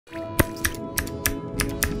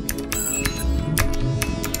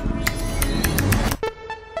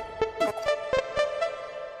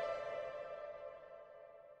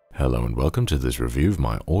Hello and welcome to this review of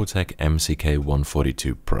my Ortek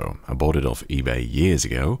MCK-142Pro. I bought it off eBay years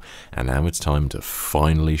ago and now it's time to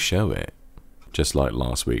finally show it. Just like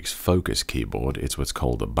last week's Focus keyboard, it's what's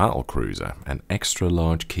called a Battlecruiser, an extra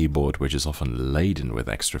large keyboard which is often laden with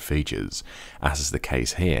extra features, as is the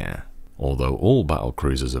case here. Although all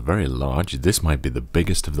Battlecruisers are very large, this might be the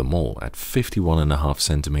biggest of them all. At 51.5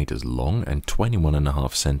 centimeters long and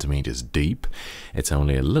 21.5 centimeters deep, it's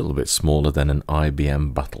only a little bit smaller than an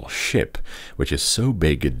IBM Battleship, which is so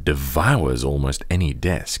big it devours almost any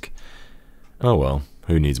desk. Oh well,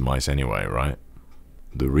 who needs mice anyway, right?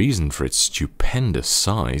 The reason for its stupendous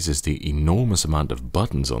size is the enormous amount of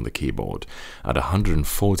buttons on the keyboard. At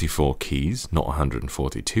 144 keys, not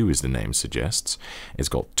 142 as the name suggests, it's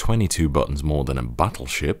got 22 buttons more than a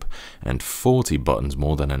Battleship and 40 buttons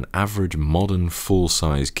more than an average modern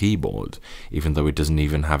full-size keyboard, even though it doesn't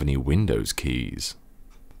even have any Windows keys.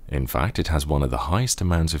 In fact, it has one of the highest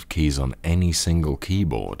amounts of keys on any single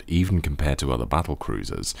keyboard, even compared to other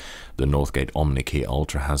Battlecruisers. The Northgate OmniKey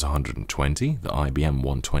Ultra has 120, the IBM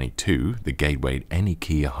 122, the Gateway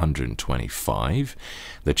AnyKey 125,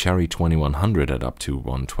 the Cherry 2100 had up to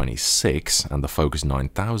 126, and the Focus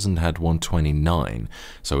 9000 had 129,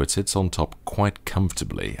 so it sits on top quite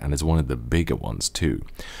comfortably, and is one of the bigger ones too.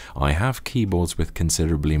 I have keyboards with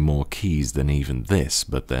considerably more keys than even this,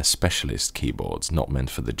 but they're specialist keyboards, not meant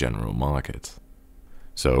for the general market.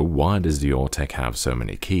 So why does the Ortek have so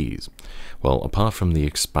many keys? Well, apart from the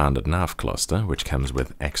expanded nav cluster, which comes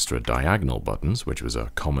with extra diagonal buttons, which was a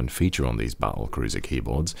common feature on these Battlecruiser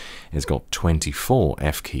keyboards, it's got 24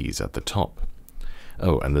 F keys at the top.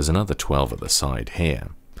 Oh, and there's another 12 at the side here.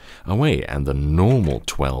 Oh wait, and the normal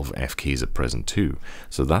 12 F keys at present too,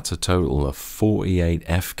 so that's a total of 48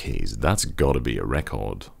 F keys. That's gotta be a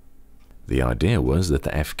record. The idea was that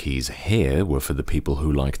the F keys here were for the people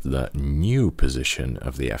who liked the new position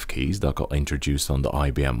of the F keys that got introduced on the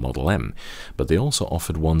IBM Model M, but they also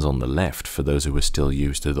offered ones on the left for those who were still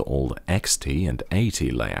used to the old XT and AT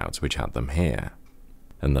layouts which had them here.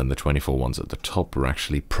 And then the 24 ones at the top were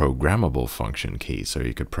actually programmable function keys, so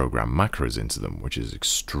you could program macros into them, which is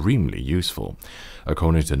extremely useful.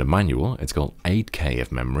 According to the manual, it's got 8K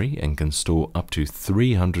of memory and can store up to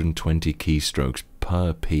 320 keystrokes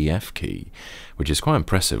per PF key, which is quite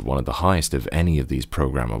impressive, one of the highest of any of these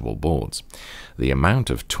programmable boards. The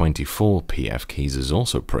amount of 24 PF keys is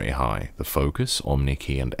also pretty high. The Focus,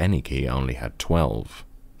 OmniKey and AnyKey only had 12.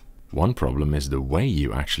 One problem is the way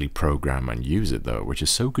you actually program and use it though, which is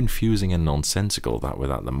so confusing and nonsensical that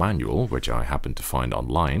without the manual, which I happened to find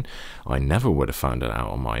online, I never would have found it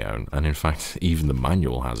out on my own, and in fact even the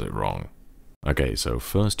manual has it wrong. Okay, so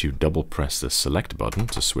first you double press the select button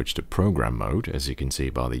to switch to program mode, as you can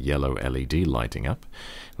see by the yellow LED lighting up.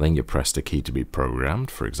 Then you press the key to be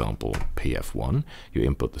programmed, for example PF1. You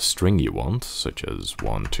input the string you want, such as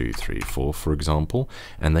 1, 2, 3, 4 for example,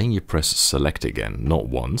 and then you press select again, not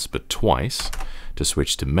once but twice, to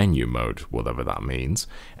switch to menu mode, whatever that means,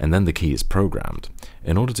 and then the key is programmed.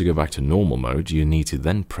 In order to go back to normal mode, you need to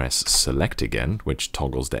then press select again, which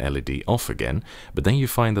toggles the LED off again, but then you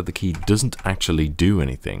find that the key doesn't actually do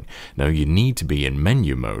anything. Now you need to be in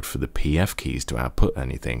menu mode for the PF keys to output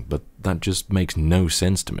anything, but that just makes no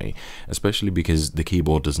sense to me, especially because the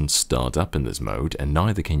keyboard doesn't start up in this mode and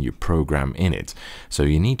neither can you program in it. So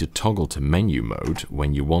you need to toggle to menu mode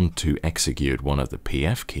when you want to execute one of the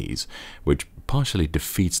PF keys, which partially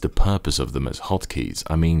defeats the purpose of them as hotkeys.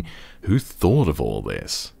 I mean, who thought of all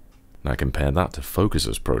this? Now compare that to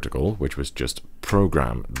Focus's protocol, which was just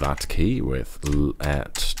program that key with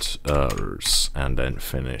letters and then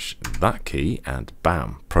finish that key and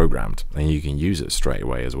bam, programmed, and you can use it straight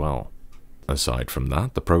away as well. Aside from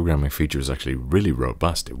that, the programming feature is actually really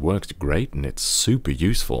robust. It works great and it's super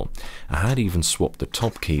useful. I had even swapped the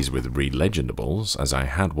top keys with relegendables, as I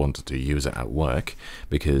had wanted to use it at work,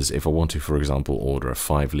 because if I want to, for example, order a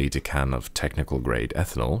 5-liter can of technical grade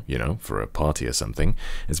ethanol, you know, for a party or something,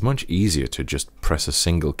 it's much easier to just press a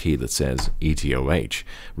single key that says ETOH,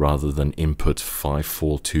 rather than input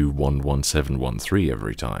 542111713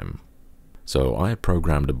 every time. So I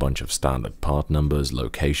programmed a bunch of standard part numbers,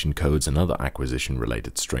 location codes and other acquisition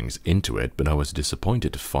related strings into it, but I was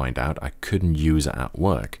disappointed to find out I couldn't use it at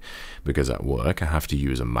work, because at work I have to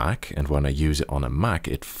use a Mac, and when I use it on a Mac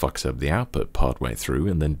it fucks up the output partway through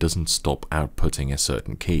and then doesn't stop outputting a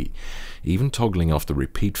certain key. Even toggling off the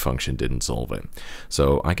repeat function didn't solve it.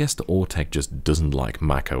 So I guess the Ortek just doesn't like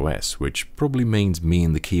Mac OS, which probably means me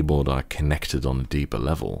and the keyboard are connected on a deeper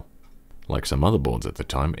level. Like some other boards at the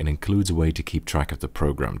time, it includes a way to keep track of the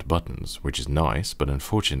programmed buttons, which is nice, but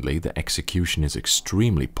unfortunately the execution is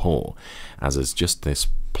extremely poor, as it's just this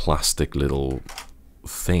plastic little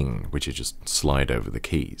thing which you just slide over the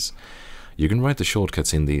keys. You can write the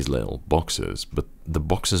shortcuts in these little boxes, but the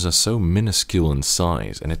boxes are so minuscule in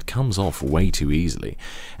size and it comes off way too easily,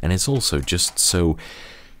 and it's also just so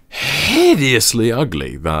hideously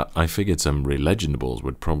ugly that I figured some releginables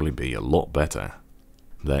would probably be a lot better.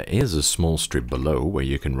 There is a small strip below where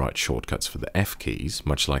you can write shortcuts for the F keys,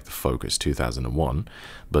 much like the Focus 2001,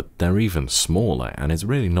 but they're even smaller and it's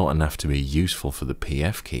really not enough to be useful for the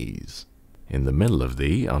PF keys. In the middle of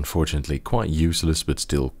the, unfortunately quite useless but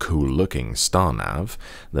still cool looking star nav,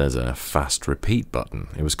 there's a fast repeat button.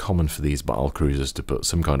 It was common for these Battlecruisers to put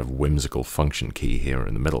some kind of whimsical function key here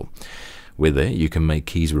in the middle. With it, you can make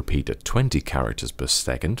keys repeat at 20 characters per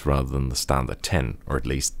second rather than the standard 10, or at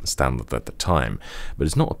least standard at the time. But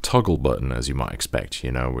it's not a toggle button as you might expect,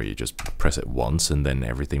 you know, where you just press it once and then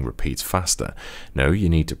everything repeats faster. No, you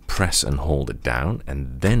need to press and hold it down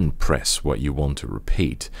and then press what you want to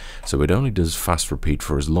repeat. So it only does fast repeat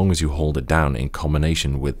for as long as you hold it down in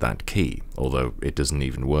combination with that key, although it doesn't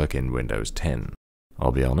even work in Windows 10.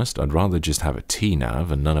 I'll be honest, I'd rather just have a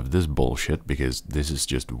T-nav and none of this bullshit because this is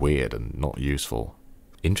just weird and not useful.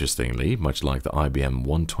 Interestingly, much like the IBM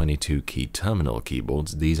 122 key terminal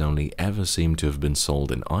keyboards, these only ever seem to have been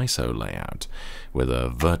sold in ISO layout, with a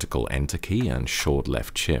vertical enter key and short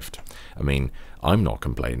left shift. I mean, I'm not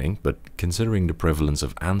complaining, but considering the prevalence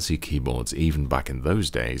of ANSI keyboards even back in those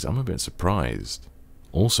days, I'm a bit surprised.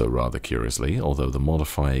 Also rather curiously, although the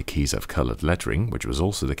modifier keys have colored lettering, which was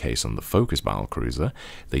also the case on the Focus Battlecruiser,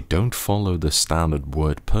 they don't follow the standard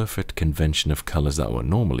WordPerfect convention of colors that were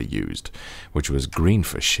normally used, which was green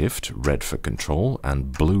for Shift, red for Control,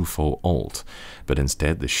 and blue for Alt. But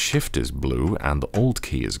instead the Shift is blue and the Alt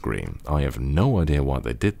key is green. I have no idea why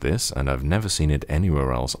they did this, and I've never seen it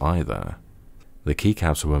anywhere else either. The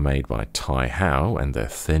keycaps were made by Tai-Hao and they're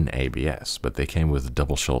thin ABS, but they came with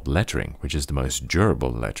double shot lettering, which is the most durable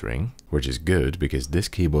lettering, which is good because this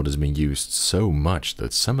keyboard has been used so much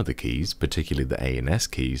that some of the keys, particularly the A and S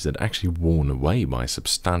keys, had actually worn away by a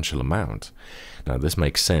substantial amount. Now this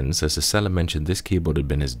makes sense, as the seller mentioned this keyboard had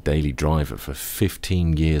been his daily driver for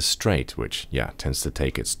 15 years straight, which, yeah, tends to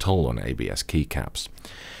take its toll on ABS keycaps.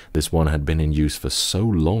 This one had been in use for so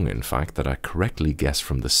long, in fact, that I correctly guessed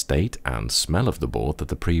from the state and smell of the board that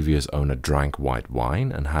the previous owner drank white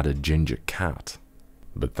wine and had a ginger cat.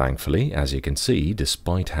 But thankfully, as you can see,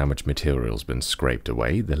 despite how much material's been scraped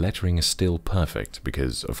away, the lettering is still perfect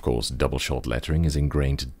because, of course, double shot lettering is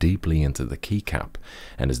ingrained deeply into the keycap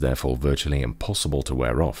and is therefore virtually impossible to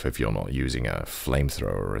wear off if you're not using a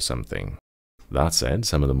flamethrower or something. That said,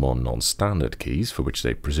 some of the more non-standard keys, for which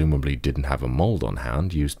they presumably didn't have a mold on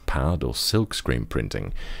hand, used pad or silk screen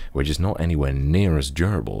printing, which is not anywhere near as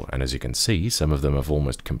durable, and as you can see, some of them have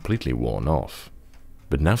almost completely worn off.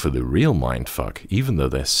 But now for the real mindfuck, even though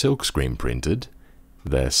they're silk screen printed,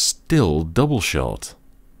 they're still double shot.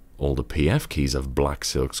 All the PF keys have black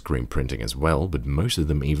silk screen printing as well, but most of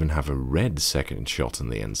them even have a red second shot on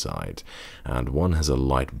the inside, and one has a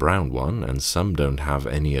light brown one, and some don't have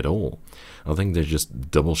any at all. I think they're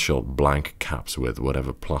just double shot blank caps with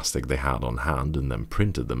whatever plastic they had on hand and then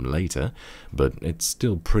printed them later, but it's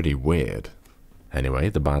still pretty weird. Anyway,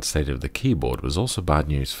 the bad state of the keyboard was also bad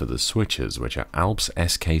news for the switches, which are Alps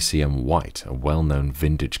SKCM White, a well-known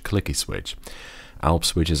vintage clicky switch. Alps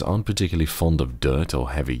switches aren't particularly fond of dirt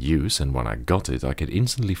or heavy use, and when I got it, I could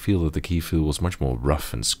instantly feel that the key feel was much more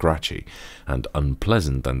rough and scratchy, and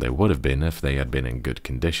unpleasant than they would have been if they had been in good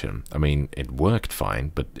condition. I mean, it worked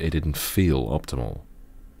fine, but it didn't feel optimal.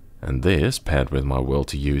 And this, paired with my will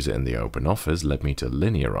to use it in the open office, led me to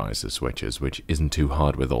linearize the switches, which isn't too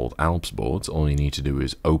hard with old Alps boards. All you need to do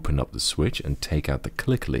is open up the switch and take out the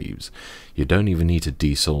click leaves. You don't even need to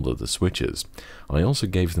desolder the switches. I also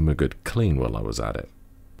gave them a good clean while I was at it.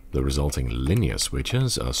 The resulting linear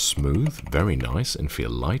switches are smooth, very nice, and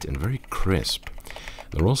feel light and very crisp.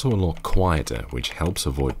 They're also a lot quieter, which helps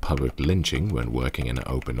avoid public lynching when working in an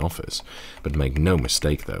open office. But make no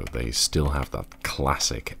mistake though, they still have that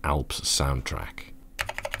classic Alps soundtrack.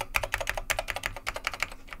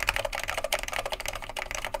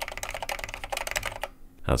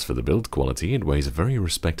 As for the build quality, it weighs a very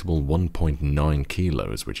respectable 1.9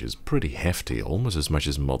 kilos, which is pretty hefty, almost as much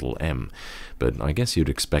as Model M, but I guess you'd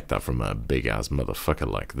expect that from a big-ass motherfucker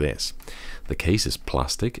like this. The case is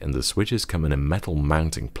plastic, and the switches come in a metal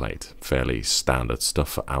mounting plate, fairly standard stuff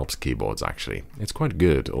for Alps keyboards actually. It's quite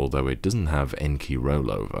good, although it doesn't have N-key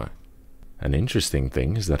rollover. An interesting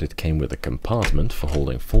thing is that it came with a compartment for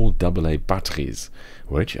holding 4 AA batteries,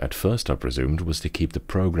 which at first I presumed was to keep the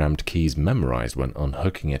programmed keys memorized when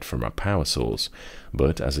unhooking it from a power source,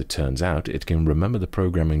 but as it turns out it can remember the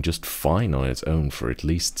programming just fine on its own for at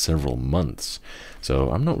least several months, so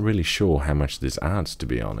I'm not really sure how much this adds, to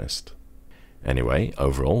be honest. Anyway,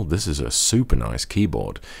 overall this is a super nice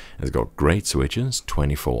keyboard. It's got great switches,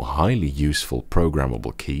 24 highly useful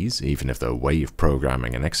programmable keys, even if the way of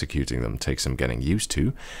programming and executing them takes some getting used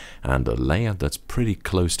to, and a layout that's pretty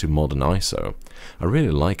close to modern ISO. I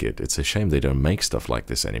really like it. It's a shame they don't make stuff like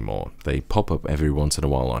this anymore. They pop up every once in a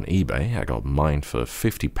while on eBay. I got mine for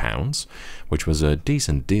 £50, which was a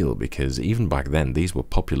decent deal because even back then these were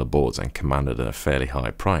popular boards and commanded a fairly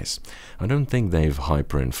high price. I don't think they've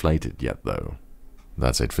hyperinflated yet though.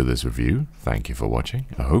 That's it for this review. Thank you for watching.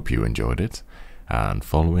 I hope you enjoyed it. And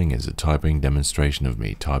following is a typing demonstration of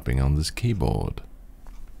me typing on this keyboard.